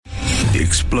The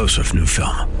explosive new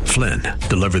film, Flynn,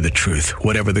 deliver the truth,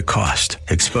 whatever the cost,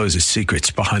 exposes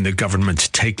secrets behind the government's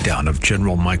takedown of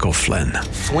General Michael Flynn.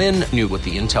 Flynn knew what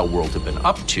the intel world had been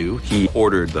up to. He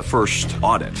ordered the first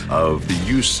audit of the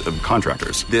use of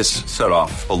contractors. This set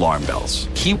off alarm bells.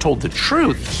 He told the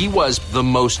truth. He was the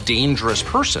most dangerous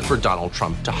person for Donald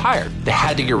Trump to hire. They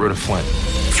had to get rid of Flynn.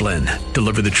 Flynn,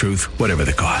 deliver the truth, whatever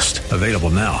the cost. Available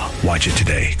now. Watch it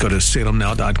today. Go to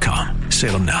salemnow.com.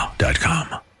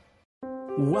 salemnow.com.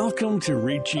 Welcome to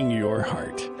Reaching Your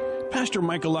Heart. Pastor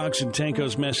Michael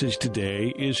Oxentenko's message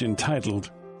today is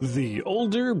entitled, The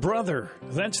Older Brother.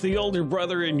 That's The Older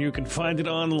Brother, and you can find it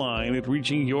online at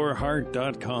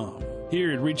reachingyourheart.com.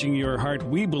 Here at Reaching Your Heart,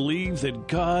 we believe that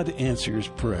God answers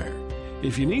prayer.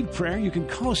 If you need prayer, you can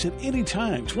call us at any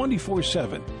time,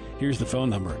 24/7. Here's the phone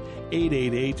number,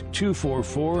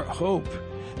 888-244-HOPE.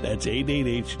 That's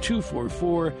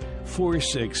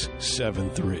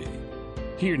 888-244-4673.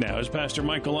 Here now is Pastor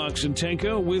Michael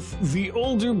Oxentenko with The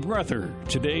Older Brother,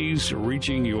 today's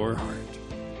Reaching Your Heart.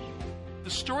 The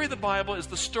story of the Bible is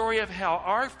the story of how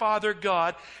our Father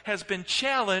God has been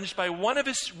challenged by one of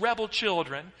his rebel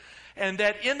children, and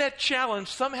that in that challenge,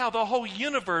 somehow the whole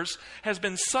universe has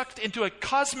been sucked into a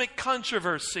cosmic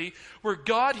controversy where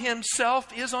God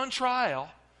himself is on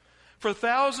trial. For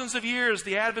thousands of years,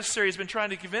 the adversary has been trying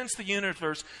to convince the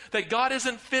universe that God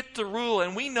isn't fit to rule,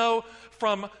 and we know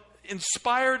from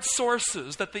inspired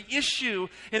sources that the issue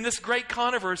in this great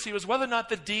controversy was whether or not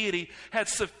the deity had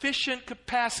sufficient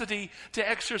capacity to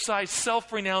exercise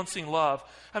self-renouncing love.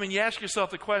 I mean, you ask yourself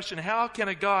the question, how can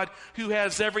a God who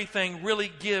has everything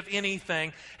really give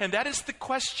anything? And that is the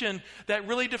question that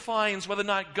really defines whether or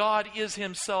not God is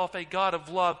himself a God of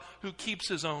love who keeps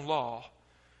his own law.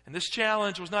 And this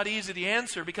challenge was not easy to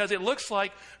answer because it looks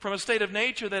like from a state of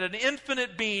nature that an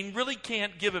infinite being really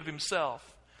can't give of himself.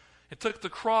 It took the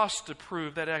cross to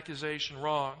prove that accusation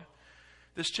wrong.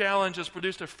 This challenge has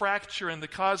produced a fracture in the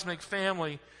cosmic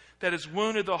family that has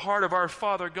wounded the heart of our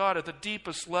Father God at the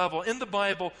deepest level. In the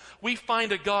Bible, we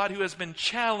find a God who has been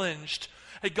challenged,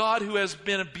 a God who has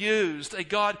been abused, a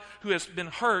God who has been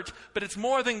hurt. But it's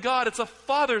more than God, it's a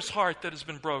father's heart that has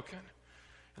been broken.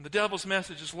 And the devil's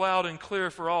message is loud and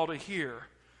clear for all to hear.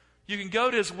 You can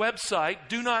go to his website,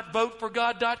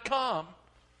 donotvoteforgod.com.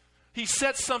 He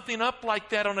set something up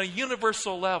like that on a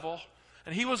universal level,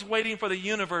 and he was waiting for the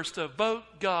universe to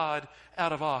vote God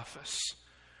out of office.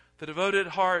 The devoted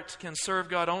heart can serve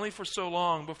God only for so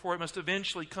long before it must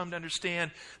eventually come to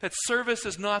understand that service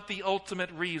is not the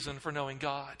ultimate reason for knowing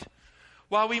God.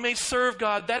 While we may serve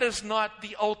God, that is not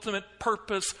the ultimate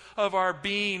purpose of our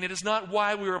being. It is not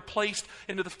why we were placed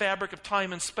into the fabric of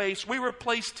time and space. We were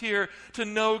placed here to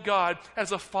know God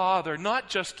as a Father, not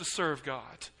just to serve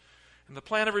God. And the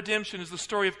plan of redemption is the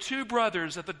story of two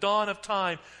brothers at the dawn of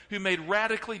time who made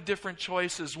radically different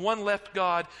choices. One left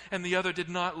God and the other did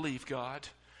not leave God.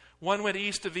 One went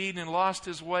east of Eden and lost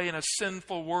his way in a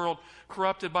sinful world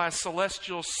corrupted by a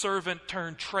celestial servant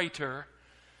turned traitor.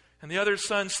 And the other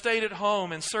son stayed at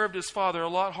home and served his father a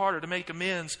lot harder to make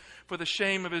amends for the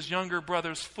shame of his younger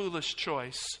brother's foolish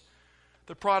choice.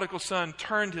 The prodigal son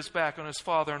turned his back on his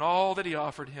father and all that he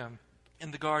offered him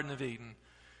in the Garden of Eden.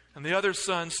 And the other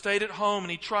son stayed at home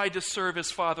and he tried to serve his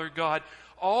father God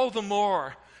all the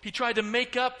more. He tried to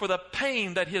make up for the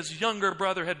pain that his younger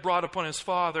brother had brought upon his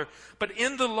father. But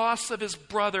in the loss of his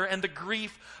brother and the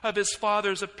grief of his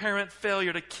father's apparent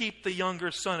failure to keep the younger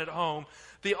son at home,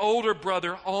 the older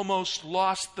brother almost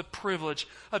lost the privilege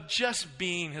of just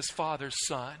being his father's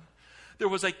son. There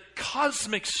was a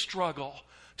cosmic struggle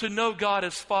to know God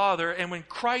as Father, and when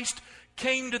Christ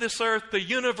came to this earth, the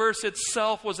universe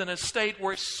itself was in a state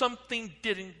where something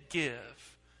didn't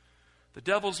give. The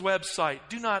devil's website,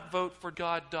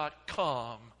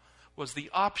 donotvoteforgod.com, was the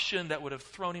option that would have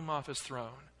thrown him off his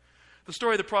throne. The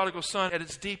story of the prodigal son at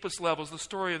its deepest level is the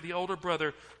story of the older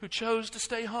brother who chose to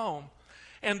stay home.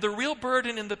 And the real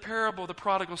burden in the parable of the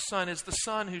prodigal son is the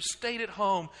son who stayed at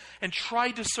home and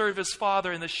tried to serve his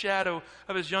father in the shadow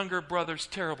of his younger brother's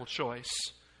terrible choice.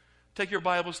 Take your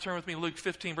Bibles, turn with me, Luke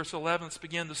 15, verse 11. Let's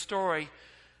begin the story.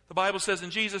 The Bible says,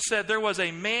 and Jesus said, there was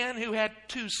a man who had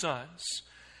two sons.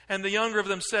 And the younger of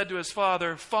them said to his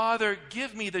father, Father,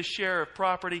 give me the share of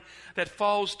property that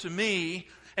falls to me.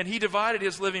 And he divided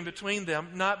his living between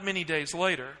them. Not many days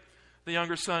later, the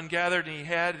younger son gathered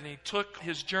and he took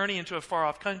his journey into a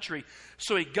far-off country.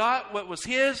 So he got what was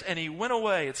his and he went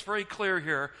away. It's very clear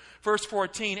here. Verse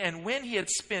 14, and when he had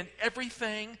spent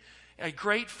everything, a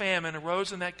great famine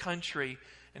arose in that country,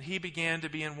 and he began to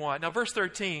be in want. Now, verse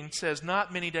 13 says,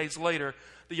 not many days later,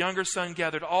 the younger son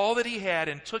gathered all that he had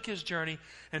and took his journey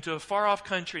into a far-off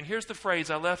country. And here's the phrase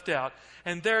I left out.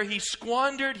 And there he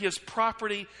squandered his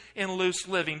property in loose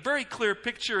living. Very clear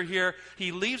picture here.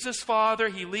 He leaves his father.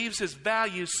 He leaves his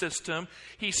value system.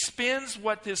 He spends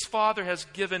what his father has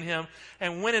given him.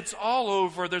 And when it's all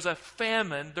over, there's a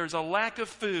famine. There's a lack of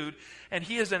food. And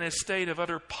he is in a state of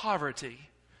utter poverty.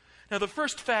 Now, the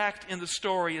first fact in the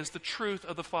story is the truth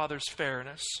of the father's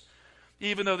fairness.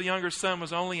 Even though the younger son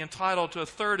was only entitled to a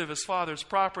third of his father's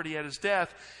property at his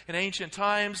death, in ancient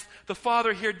times, the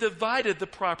father here divided the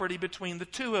property between the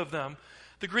two of them.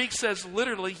 The Greek says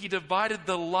literally he divided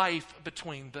the life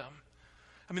between them.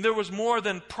 I mean, there was more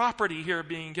than property here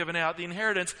being given out. The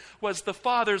inheritance was the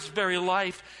father's very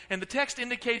life. And the text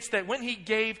indicates that when he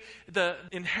gave the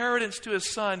inheritance to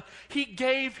his son, he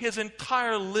gave his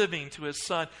entire living to his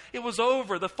son. It was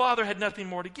over. The father had nothing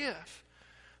more to give.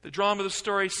 The drama of the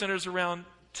story centers around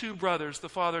two brothers the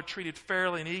father treated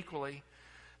fairly and equally.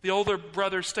 The older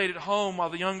brother stayed at home while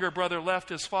the younger brother left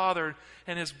his father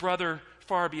and his brother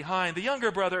far behind. The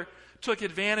younger brother took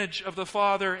advantage of the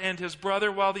father and his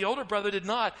brother, while the older brother did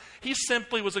not. He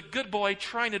simply was a good boy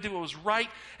trying to do what was right,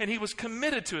 and he was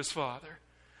committed to his father.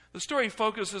 The story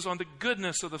focuses on the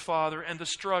goodness of the father and the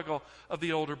struggle of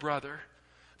the older brother.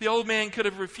 The old man could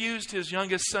have refused his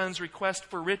youngest son's request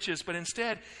for riches, but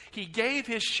instead he gave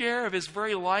his share of his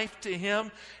very life to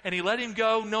him, and he let him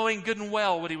go knowing good and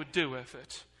well what he would do with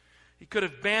it. He could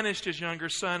have banished his younger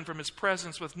son from his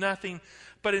presence with nothing,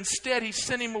 but instead he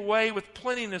sent him away with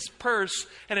plenty in his purse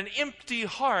and an empty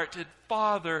heart. And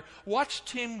father watched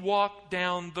him walk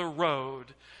down the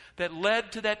road that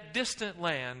led to that distant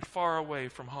land far away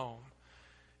from home.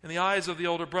 In the eyes of the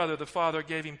older brother, the father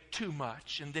gave him too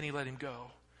much, and then he let him go.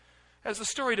 As the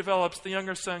story develops, the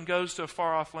younger son goes to a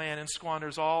far-off land and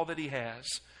squanders all that he has.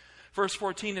 Verse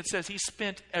 14, it says he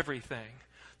spent everything.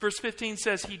 Verse 15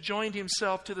 says he joined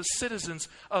himself to the citizens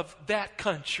of that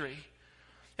country.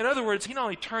 In other words, he not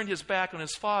only turned his back on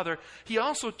his father, he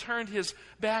also turned his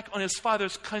back on his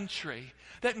father's country.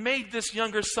 That made this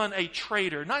younger son a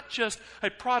traitor, not just a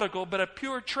prodigal, but a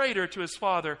pure traitor to his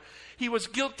father. He was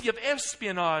guilty of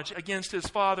espionage against his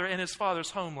father and his father's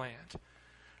homeland.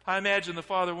 I imagine the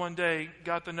father one day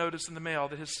got the notice in the mail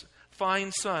that his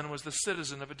fine son was the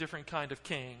citizen of a different kind of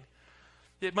king.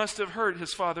 It must have hurt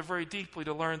his father very deeply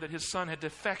to learn that his son had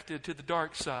defected to the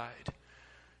dark side.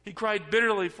 He cried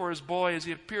bitterly for his boy as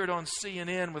he appeared on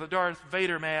CNN with a Darth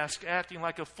Vader mask, acting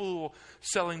like a fool,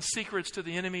 selling secrets to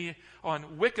the enemy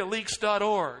on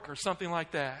WikiLeaks.org or something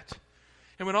like that.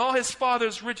 And when all his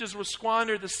father's riches were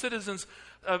squandered, the citizens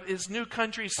of his new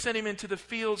country sent him into the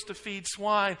fields to feed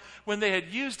swine. When they had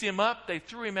used him up, they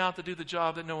threw him out to do the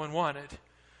job that no one wanted.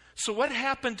 So what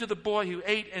happened to the boy who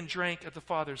ate and drank at the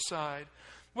father's side?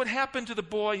 What happened to the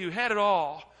boy who had it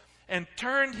all and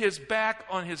turned his back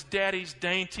on his daddy's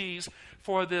dainties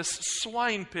for this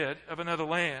swine pit of another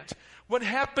land? What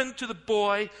happened to the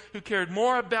boy who cared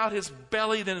more about his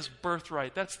belly than his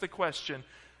birthright? That's the question.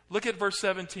 Look at verse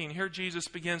 17. Here Jesus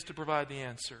begins to provide the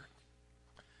answer.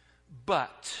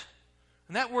 But,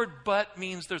 and that word but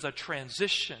means there's a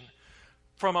transition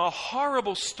from a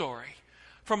horrible story,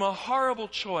 from a horrible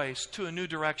choice to a new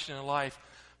direction in life.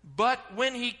 But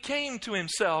when he came to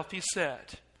himself, he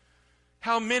said,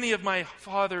 how many of my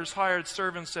father's hired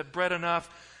servants have bread enough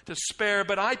to spare,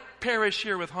 but I perish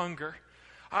here with hunger.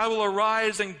 I will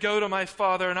arise and go to my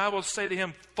father, and I will say to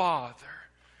him, Father,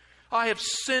 I have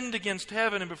sinned against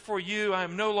heaven and before you. I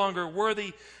am no longer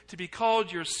worthy to be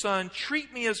called your son.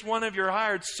 Treat me as one of your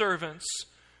hired servants.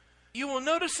 You will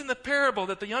notice in the parable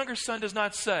that the younger son does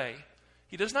not say,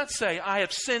 he does not say, I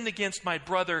have sinned against my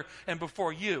brother and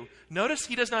before you. Notice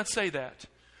he does not say that.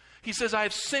 He says, I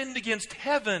have sinned against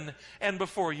heaven and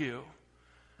before you.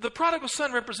 The prodigal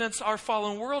son represents our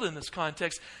fallen world in this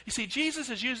context. You see, Jesus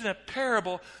is using a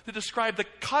parable to describe the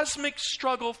cosmic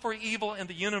struggle for evil in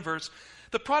the universe.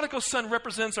 The prodigal son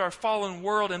represents our fallen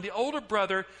world, and the older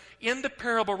brother in the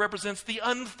parable represents the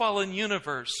unfallen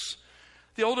universe.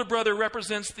 The older brother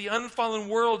represents the unfallen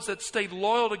worlds that stayed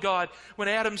loyal to God when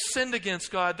Adam sinned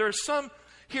against God. There are some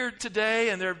here today,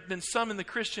 and there have been some in the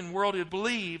Christian world who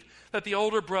believe that the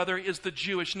older brother is the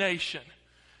Jewish nation.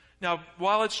 Now,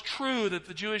 while it's true that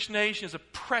the Jewish nation is a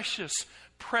precious,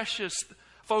 precious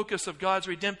focus of God's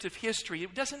redemptive history,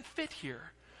 it doesn't fit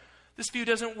here. This view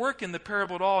doesn't work in the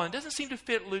parable at all, and it doesn't seem to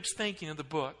fit Luke's thinking of the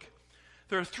book.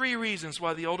 There are three reasons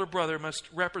why the older brother must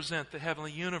represent the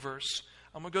heavenly universe.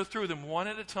 I'm going to go through them one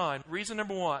at a time. Reason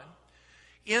number one,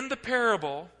 in the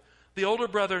parable, The older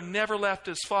brother never left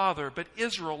his father, but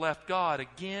Israel left God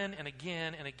again and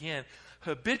again and again.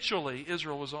 Habitually,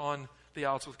 Israel was on the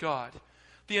outs with God.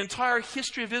 The entire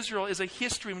history of Israel is a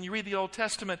history, when you read the Old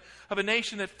Testament, of a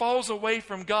nation that falls away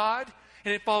from God,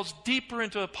 and it falls deeper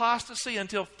into apostasy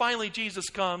until finally Jesus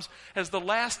comes as the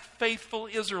last faithful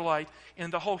Israelite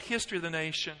in the whole history of the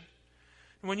nation.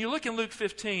 And when you look in Luke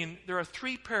 15, there are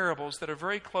 3 parables that are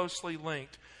very closely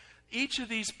linked. Each of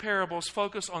these parables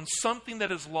focus on something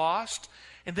that is lost,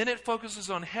 and then it focuses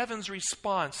on heaven's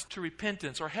response to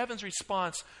repentance, or heaven's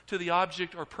response to the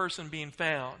object or person being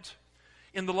found.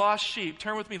 In the lost sheep,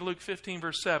 turn with me to Luke 15,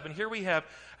 verse 7. Here we have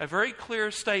a very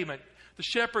clear statement. The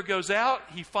shepherd goes out,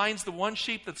 he finds the one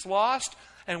sheep that's lost,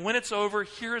 and when it's over,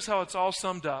 here's how it's all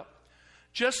summed up.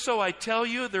 Just so I tell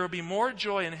you, there will be more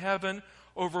joy in heaven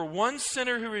over one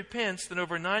sinner who repents than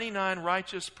over 99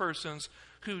 righteous persons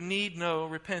who need no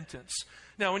repentance.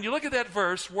 Now, when you look at that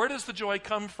verse, where does the joy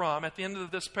come from at the end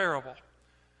of this parable?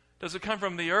 Does it come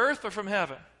from the earth or from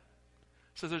heaven?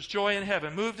 So there's joy in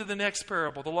heaven. Move to the next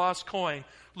parable, the lost coin,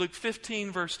 Luke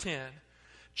 15, verse 10.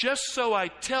 Just so I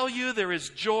tell you, there is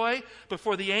joy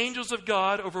before the angels of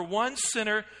God over one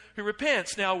sinner who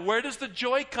repents. Now, where does the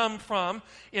joy come from?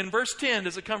 In verse 10,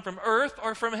 does it come from earth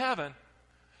or from heaven?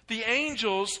 The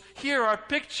angels here are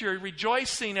pictured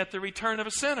rejoicing at the return of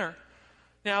a sinner.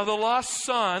 Now, the lost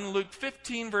son, Luke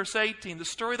 15, verse 18, the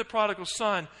story of the prodigal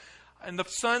son, and the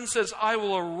son says, I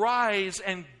will arise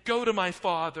and go to my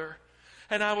father,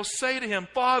 and I will say to him,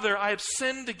 Father, I have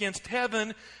sinned against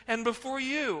heaven and before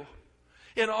you.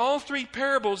 In all 3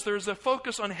 parables, there is a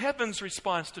focus on heaven's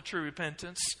response to true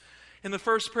repentance. In the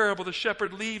first parable, the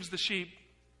shepherd leaves the sheep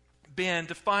bin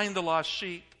to find the lost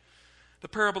sheep. The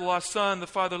parable of the lost son, the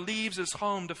father leaves his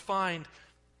home to find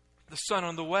the son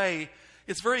on the way.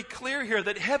 It's very clear here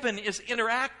that heaven is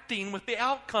interacting with the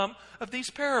outcome of these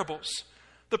parables.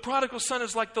 The prodigal son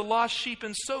is like the lost sheep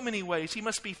in so many ways. He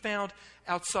must be found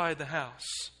outside the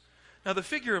house. Now, the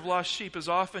figure of lost sheep is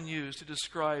often used to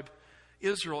describe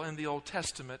Israel in the Old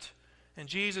Testament, and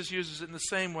Jesus uses it in the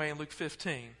same way in Luke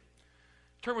 15.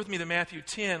 Turn with me to Matthew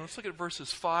 10. Let's look at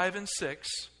verses 5 and 6.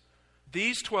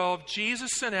 These 12 Jesus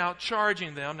sent out,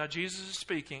 charging them, now Jesus is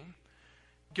speaking,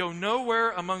 go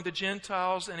nowhere among the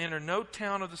Gentiles and enter no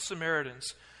town of the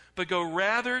Samaritans, but go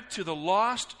rather to the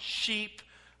lost sheep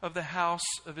of the house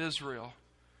of Israel.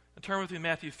 And turn with me to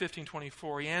Matthew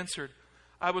 15:24. He answered,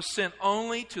 I was sent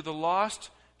only to the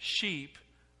lost sheep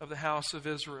of the house of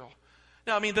Israel.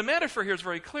 Now, the metaphor here is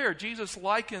very clear. Jesus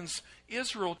likens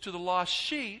Israel to the lost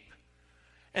sheep,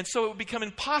 and so it would become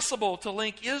impossible to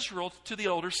link Israel to the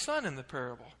older son in the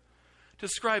parable. To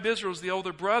describe Israel as the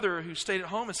older brother who stayed at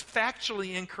home is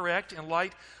factually incorrect in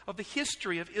light of the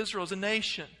history of Israel as a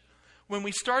nation. When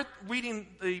we start reading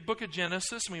the book of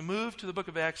Genesis and we move to the book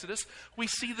of Exodus, we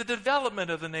see the development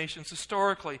of the nations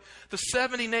historically. The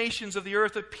 70 nations of the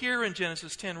earth appear in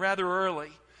Genesis 10 rather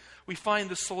early. We find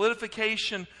the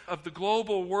solidification of the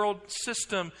global world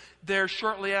system there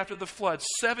shortly after the flood.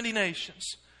 70 nations.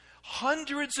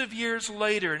 Hundreds of years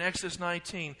later, in Exodus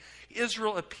 19,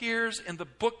 Israel appears in the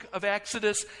book of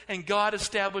Exodus, and God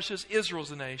establishes Israel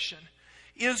as a nation.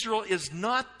 Israel is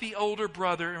not the older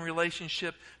brother in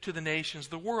relationship to the nations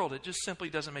of the world. It just simply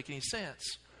doesn't make any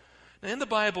sense. Now, in the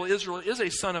Bible, Israel is a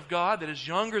son of God that is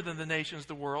younger than the nations of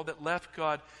the world that left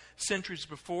God centuries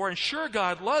before. And sure,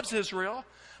 God loves Israel,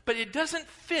 but it doesn't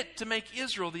fit to make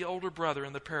Israel the older brother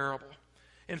in the parable.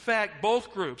 In fact,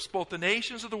 both groups, both the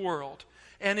nations of the world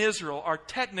and Israel, are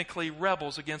technically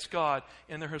rebels against God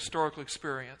in their historical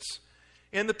experience.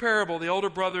 In the parable, the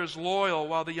older brother is loyal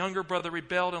while the younger brother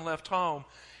rebelled and left home.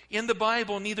 In the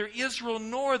Bible, neither Israel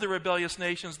nor the rebellious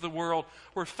nations of the world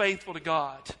were faithful to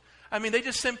God. They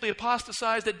just simply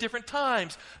apostatized at different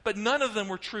times, but none of them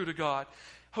were true to God.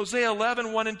 Hosea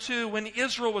 11, 1 and 2, when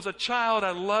Israel was a child,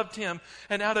 I loved him,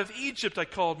 and out of Egypt I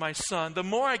called my son. The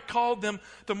more I called them,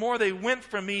 the more they went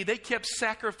from me. They kept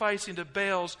sacrificing to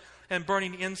Baals and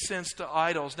burning incense to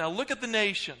idols. Now look at the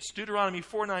nations, Deuteronomy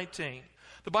 4:19.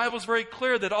 The Bible is very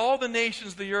clear that all the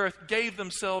nations of the earth gave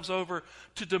themselves over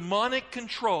to demonic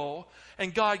control,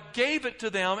 and God gave it to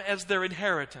them as their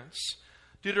inheritance.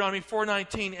 Deuteronomy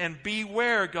 4:19, and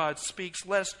beware, God speaks,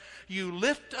 lest you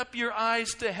lift up your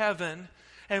eyes to heaven,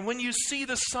 and when you see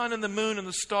the sun and the moon and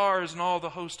the stars and all the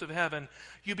host of heaven,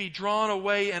 you be drawn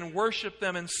away and worship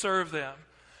them and serve them.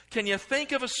 Can you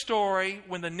think of a story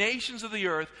when the nations of the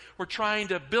earth were trying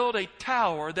to build a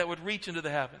tower that would reach into the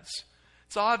heavens?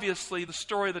 It's obviously the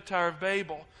story of the Tower of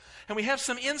Babel. And we have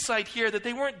some insight here that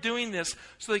they weren't doing this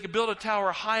so they could build a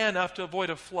tower high enough to avoid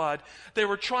a flood. They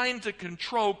were trying to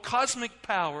control cosmic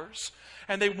powers,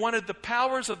 and they wanted the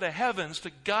powers of the heavens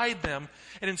to guide them,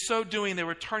 and in so doing, they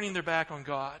were turning their back on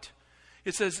God.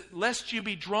 It says, lest you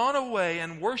be drawn away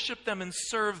and worship them and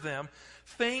serve them,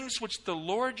 things which the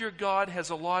Lord your God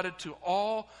has allotted to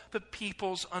all the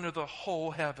peoples under the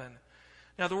whole heaven.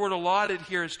 Now, the word allotted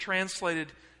here is translated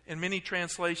in many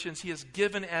translations, he has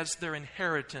given as their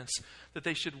inheritance that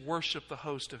they should worship the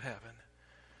host of heaven.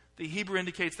 The Hebrew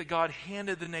indicates that God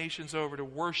handed the nations over to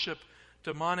worship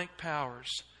demonic powers.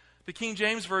 The King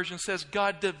James Version says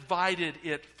God divided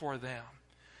it for them.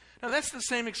 Now, that's the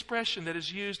same expression that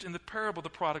is used in the parable of the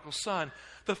prodigal son.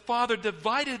 The father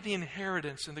divided the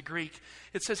inheritance in the Greek.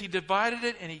 It says he divided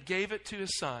it and he gave it to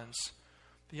his sons.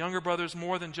 The younger brother is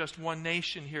more than just one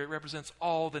nation here. It represents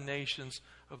all the nations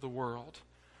of the world.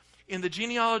 In the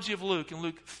genealogy of Luke, in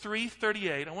Luke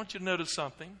 3:38, I want you to notice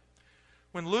something.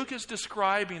 When Luke is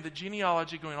describing the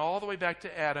genealogy going all the way back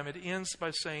to Adam, it ends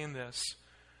by saying this: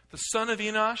 the son of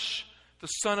Enosh, the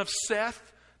son of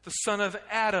Seth, the son of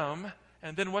Adam,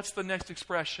 and then what's the next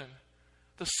expression?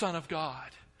 The Son of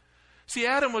God. See,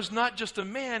 Adam was not just a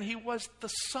man, he was the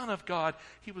Son of God.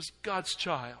 He was God's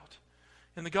child.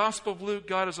 In the Gospel of Luke,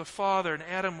 God is a father and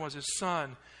Adam was his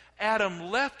son. Adam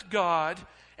left God,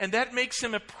 and that makes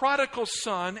him a prodigal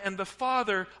son and the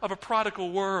father of a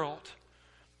prodigal world.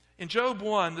 In Job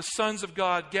 1, the sons of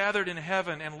God gathered in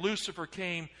heaven, and Lucifer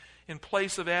came in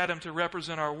place of Adam to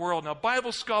represent our world. Now,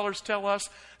 Bible scholars tell us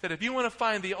that if you want to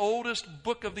find the oldest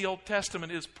book of the Old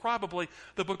Testament, it is probably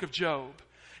the book of Job.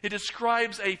 It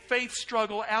describes a faith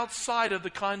struggle outside of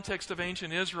the context of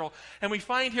ancient Israel. And we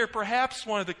find here perhaps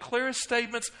one of the clearest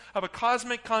statements of a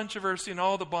cosmic controversy in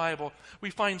all the Bible. We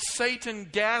find Satan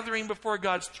gathering before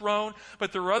God's throne,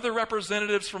 but there are other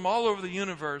representatives from all over the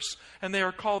universe, and they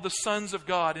are called the sons of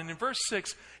God. And in verse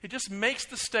 6, it just makes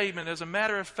the statement as a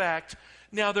matter of fact,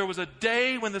 now there was a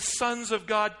day when the sons of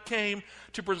God came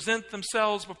to present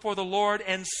themselves before the Lord,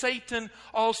 and Satan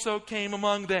also came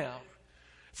among them.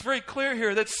 It's very clear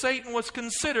here that Satan was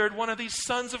considered one of these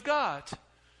sons of God.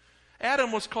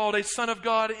 Adam was called a son of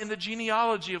God in the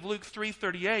genealogy of Luke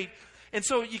 3:38. And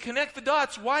so you connect the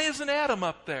dots. Why isn't Adam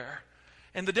up there?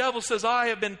 And the devil says, I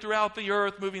have been throughout the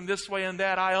earth moving this way and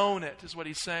that. I own it, is what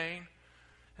he's saying.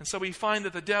 And so we find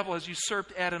that the devil has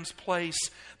usurped Adam's place,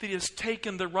 that he has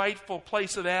taken the rightful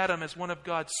place of Adam as one of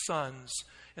God's sons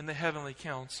in the heavenly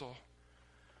council.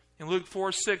 In Luke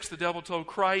 4:6, the devil told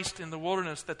Christ in the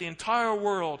wilderness that the entire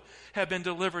world had been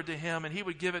delivered to him and he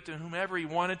would give it to whomever he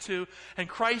wanted to. And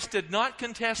Christ did not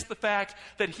contest the fact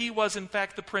that he was in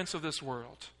fact the prince of this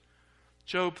world.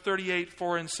 Job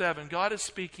 38:4-7. God is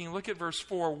speaking. Look at verse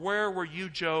 4. Where were you,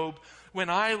 Job,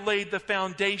 when I laid the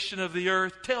foundation of the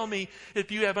earth? Tell me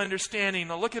if you have understanding.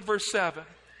 Now look at verse 7.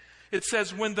 It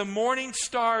says, when the morning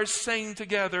stars sang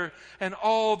together and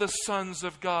all the sons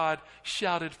of God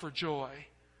shouted for joy.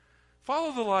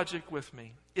 Follow the logic with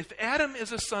me. If Adam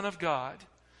is a son of God,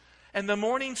 and the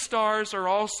morning stars are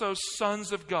also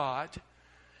sons of God,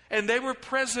 and they were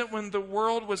present when the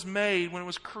world was made, when it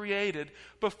was created,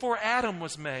 before Adam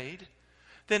was made,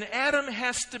 then Adam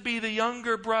has to be the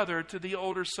younger brother to the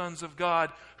older sons of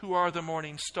God, who are the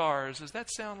morning stars. Does that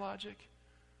sound logic?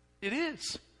 It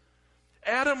is.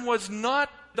 Adam was not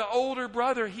the older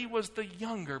brother, he was the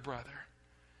younger brother.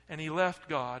 And he left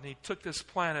God, and he took this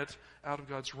planet out of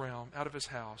God's realm, out of his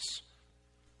house.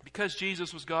 Because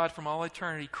Jesus was God from all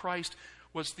eternity, Christ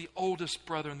was the oldest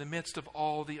brother in the midst of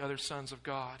all the other sons of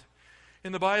God.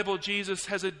 In the Bible, Jesus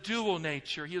has a dual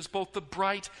nature. He is both the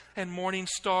bright and morning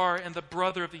star and the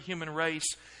brother of the human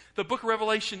race. The book of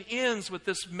Revelation ends with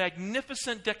this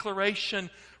magnificent declaration.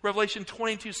 Revelation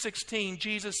 22:16,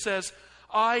 Jesus says,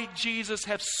 I, Jesus,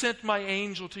 have sent my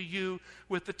angel to you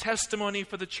with the testimony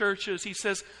for the churches. He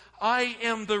says, I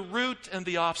am the root and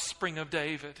the offspring of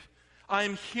David. I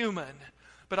am human,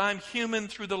 but I'm human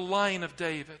through the line of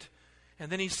David.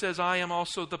 And then he says, I am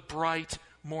also the bright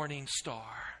morning star.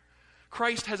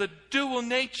 Christ has a dual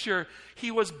nature.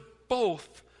 He was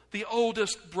both the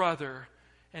oldest brother,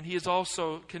 and he is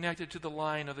also connected to the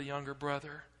line of the younger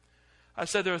brother. I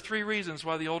said there are three reasons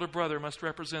why the older brother must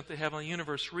represent the heavenly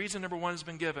universe. Reason number one has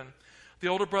been given. The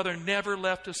older brother never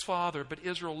left his father, but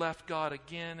Israel left God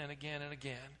again and again and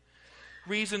again.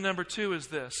 Reason number two is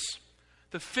this.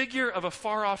 The figure of a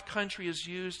far-off country is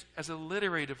used as a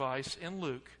literary device in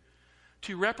Luke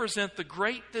to represent the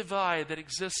great divide that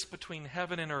exists between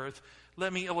heaven and earth.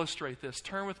 Let me illustrate this.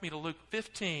 Turn with me to Luke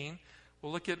 15.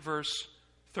 We'll look at verse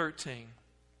 13.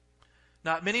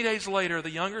 Not many days later,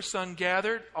 the younger son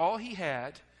gathered all he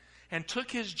had and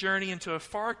took his journey into a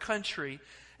far country,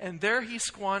 and there he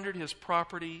squandered his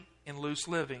property in loose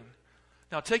living.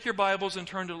 Now take your Bibles and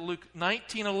turn to Luke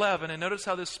 19:11, and notice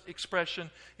how this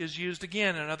expression is used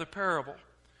again in another parable.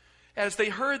 As they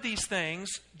heard these things,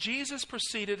 Jesus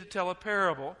proceeded to tell a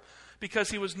parable,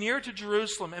 because he was near to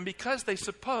Jerusalem, and because they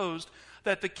supposed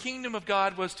that the kingdom of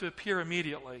God was to appear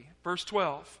immediately. Verse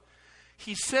 12.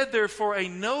 He said, therefore, a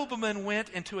nobleman went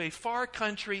into a far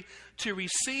country to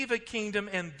receive a kingdom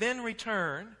and then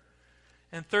return.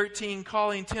 And 13,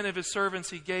 calling 10 of his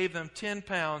servants, he gave them 10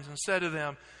 pounds and said to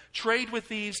them, trade with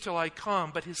these till I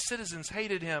come. But his citizens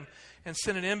hated him and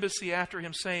sent an embassy after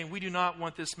him, saying, we do not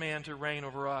want this man to reign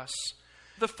over us.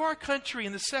 The far country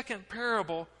in the second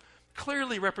parable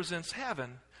clearly represents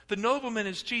heaven. The nobleman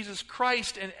is Jesus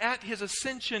Christ, and at his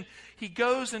ascension, he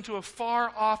goes into a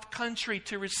far-off country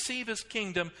to receive his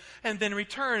kingdom and then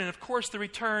return. And of course, the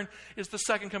return is the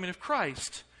second coming of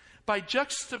Christ. By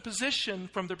juxtaposition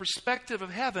from the perspective of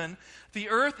heaven, the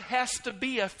earth has to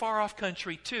be a far-off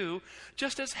country too,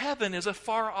 just as heaven is a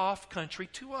far-off country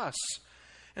to us.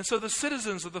 And so the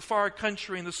citizens of the far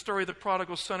country in the story of the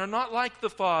prodigal son are not like the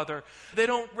father. They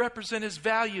don't represent his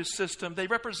value system. They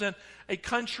represent a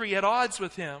country at odds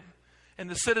with him. And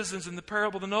the citizens in the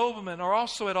parable of the nobleman are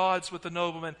also at odds with the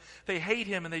nobleman. They hate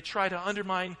him and they try to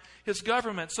undermine his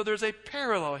government. So there's a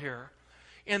parallel here.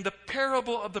 In the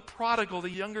parable of the prodigal, the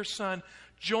younger son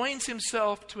joins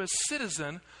himself to a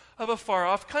citizen of a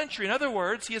far-off country. In other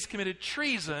words, he has committed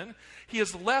treason. He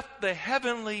has left the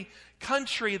heavenly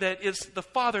country that is the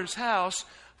Father's house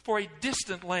for a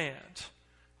distant land.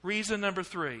 Reason number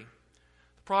 3. The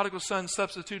prodigal son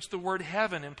substitutes the word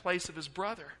heaven in place of his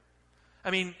brother.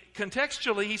 I mean,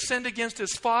 contextually, he sinned against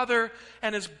his father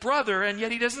and his brother, and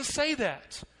yet he doesn't say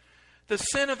that. The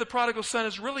sin of the prodigal son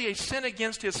is really a sin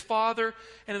against his father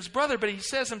and his brother. But he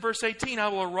says in verse 18, I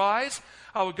will arise,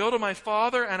 I will go to my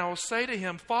father, and I will say to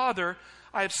him, Father,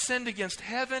 I have sinned against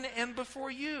heaven and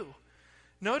before you.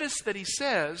 Notice that he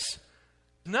says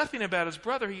nothing about his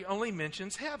brother. He only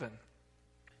mentions heaven.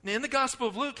 Now, in the Gospel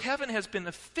of Luke, heaven has been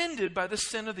offended by the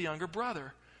sin of the younger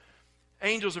brother.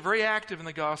 Angels are very active in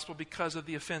the Gospel because of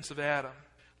the offense of Adam.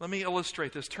 Let me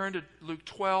illustrate this. Turn to Luke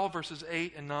 12, verses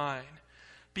 8 and 9.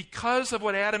 Because of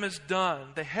what Adam has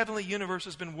done, the heavenly universe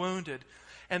has been wounded,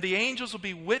 and the angels will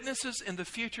be witnesses in the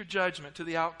future judgment to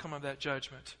the outcome of that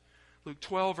judgment. Luke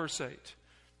 12, verse 8.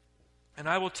 And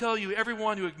I will tell you,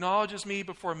 everyone who acknowledges me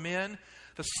before men,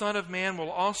 the Son of Man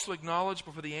will also acknowledge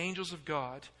before the angels of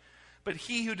God. But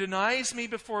he who denies me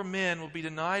before men will be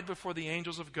denied before the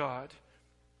angels of God.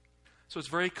 So it's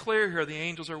very clear here the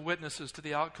angels are witnesses to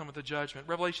the outcome of the judgment.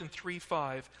 Revelation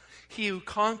 3:5. He who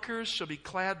conquers shall be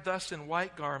clad thus in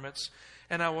white garments,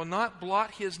 and I will not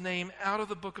blot his name out of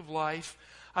the book of life.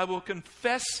 I will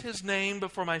confess his name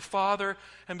before my Father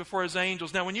and before his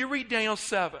angels. Now, when you read Daniel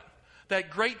 7, that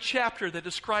great chapter that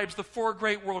describes the 4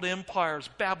 great world empires,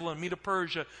 Babylon,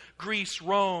 Medo-Persia, Greece,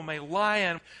 Rome, a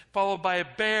lion, followed by a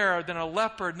bear, then a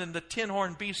leopard, and then the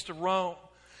 10-horned beast of Rome.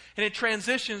 And it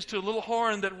transitions to a little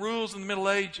horn that rules in the Middle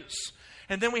Ages.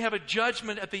 And then we have a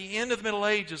judgment at the end of the Middle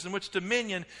Ages in which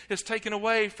dominion is taken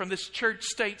away from this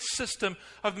church-state system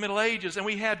of the Middle Ages. And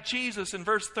we have Jesus in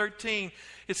verse 13.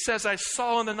 It says, I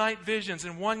saw in the night visions,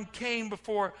 and one came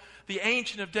before the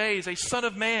Ancient of Days, a Son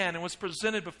of Man, and was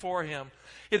presented before him.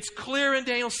 It's clear in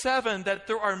Daniel 7 that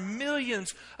there are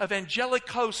millions of angelic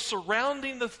hosts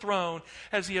surrounding the throne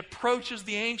as he approaches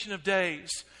the Ancient of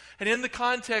Days. And in the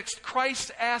context,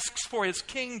 Christ asks for his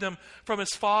kingdom from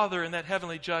his Father in that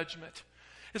heavenly judgment.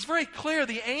 It's very clear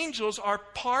the angels are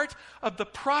part of the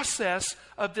process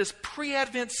of this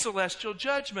pre-Advent celestial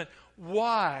judgment.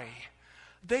 Why?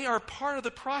 They are part of the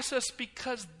process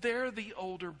because they're the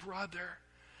older brother.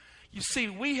 You see,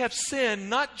 we have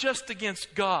sinned not just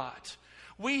against God.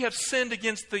 We have sinned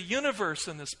against the universe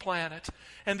and this planet.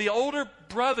 And the older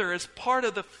brother is part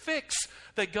of the fix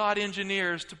that God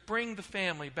engineers to bring the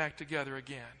family back together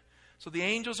again. So the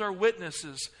angels are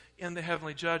witnesses in the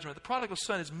heavenly judgment. The prodigal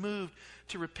son is moved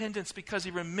to repentance because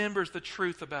he remembers the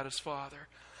truth about his father.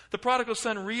 The prodigal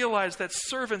son realized that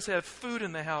servants have food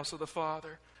in the house of the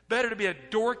father. Better to be a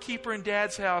doorkeeper in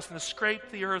dad's house than to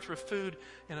scrape the earth for food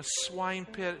in a swine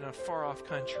pit in a far-off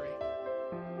country.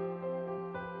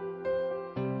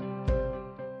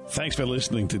 Thanks for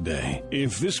listening today.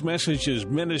 If this message is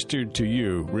ministered to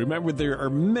you, remember there are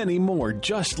many more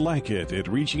just like it at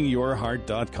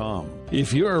reachingyourheart.com.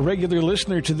 If you're a regular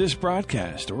listener to this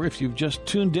broadcast, or if you've just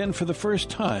tuned in for the first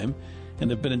time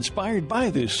and have been inspired by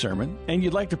this sermon, and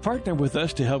you'd like to partner with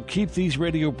us to help keep these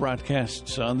radio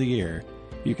broadcasts on the air,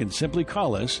 you can simply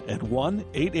call us at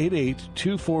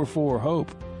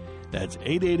 1-888-244-HOPE. That's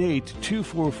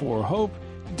 888-244-HOPE,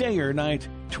 day or night,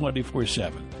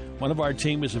 24/7. One of our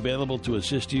team is available to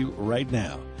assist you right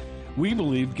now. We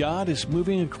believe God is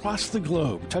moving across the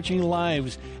globe, touching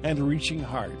lives and reaching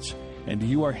hearts, and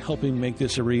you are helping make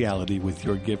this a reality with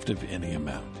your gift of any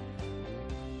amount.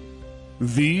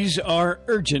 These are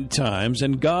urgent times,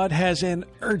 and God has an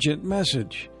urgent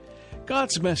message.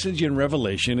 God's message in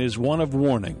Revelation is one of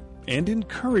warning and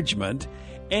encouragement,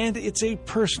 and it's a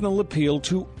personal appeal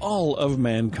to all of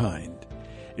mankind.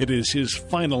 It is His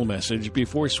final message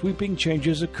before sweeping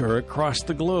changes occur across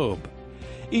the globe.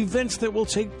 Events that will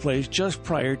take place just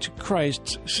prior to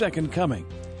Christ's second coming.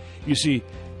 You see,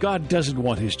 God doesn't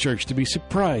want His church to be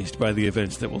surprised by the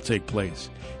events that will take place.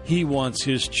 He wants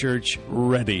His church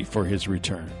ready for His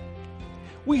return.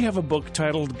 We have a book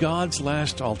titled God's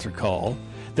Last Altar Call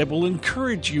that will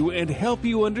encourage you and help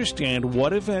you understand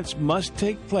what events must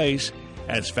take place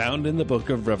as found in the book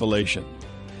of Revelation.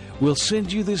 We'll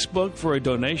send you this book for a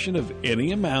donation of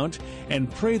any amount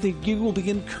and pray that you will be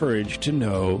encouraged to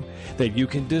know that you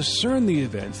can discern the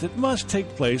events that must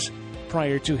take place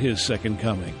prior to His second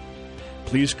coming.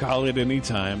 Please call at any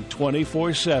time,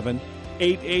 24/7,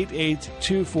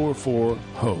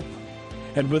 888-244-HOPE.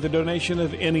 And with a donation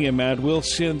of any amount, we'll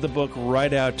send the book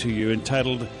right out to you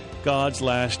entitled God's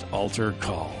Last Altar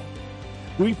Call.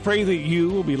 We pray that you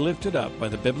will be lifted up by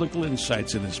the biblical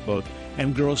insights in this book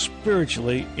and grow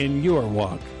spiritually in your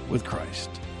walk with Christ.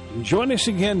 Join us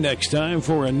again next time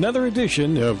for another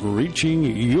edition of Reaching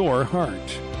Your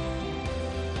Heart.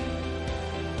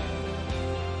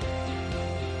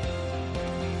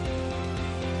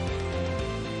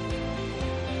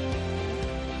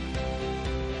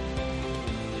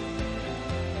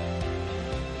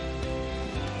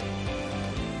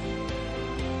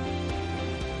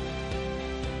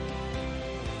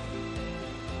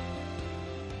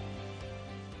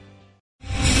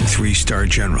 Three-star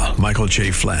General Michael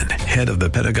J. Flynn, head of the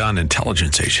Pentagon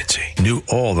Intelligence Agency, knew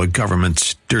all the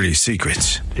government's dirty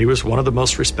secrets. He was one of the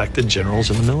most respected generals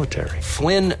in the military.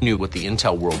 Flynn knew what the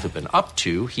intel world had been up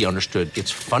to. He understood its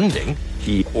funding.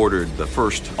 He ordered the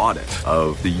first audit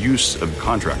of the use of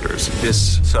contractors.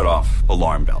 This set off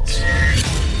alarm bells.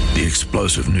 The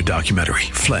explosive new documentary,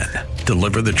 Flynn,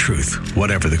 Deliver the Truth,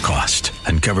 Whatever the Cost,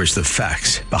 uncovers the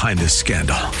facts behind this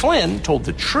scandal. Flynn told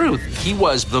the truth. He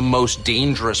was the most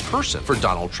dangerous person for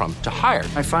Donald Trump to hire.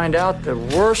 I find out the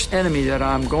worst enemy that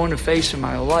I'm going to face in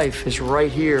my life is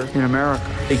right here in America.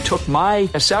 They took my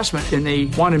assessment and they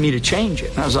wanted me to change it.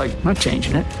 And I was like, I'm not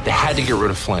changing it. They had to get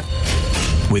rid of Flynn.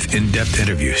 With in-depth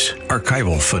interviews,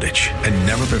 archival footage, and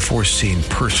never-before-seen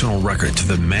personal records of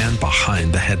the man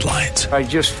behind the headlines. I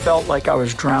just felt like I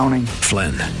was drowning.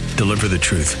 Flynn, Deliver the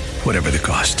Truth, Whatever the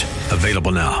Cost.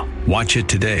 Available now. Watch it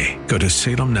today. Go to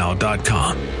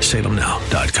salemnow.com.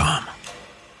 salemnow.com.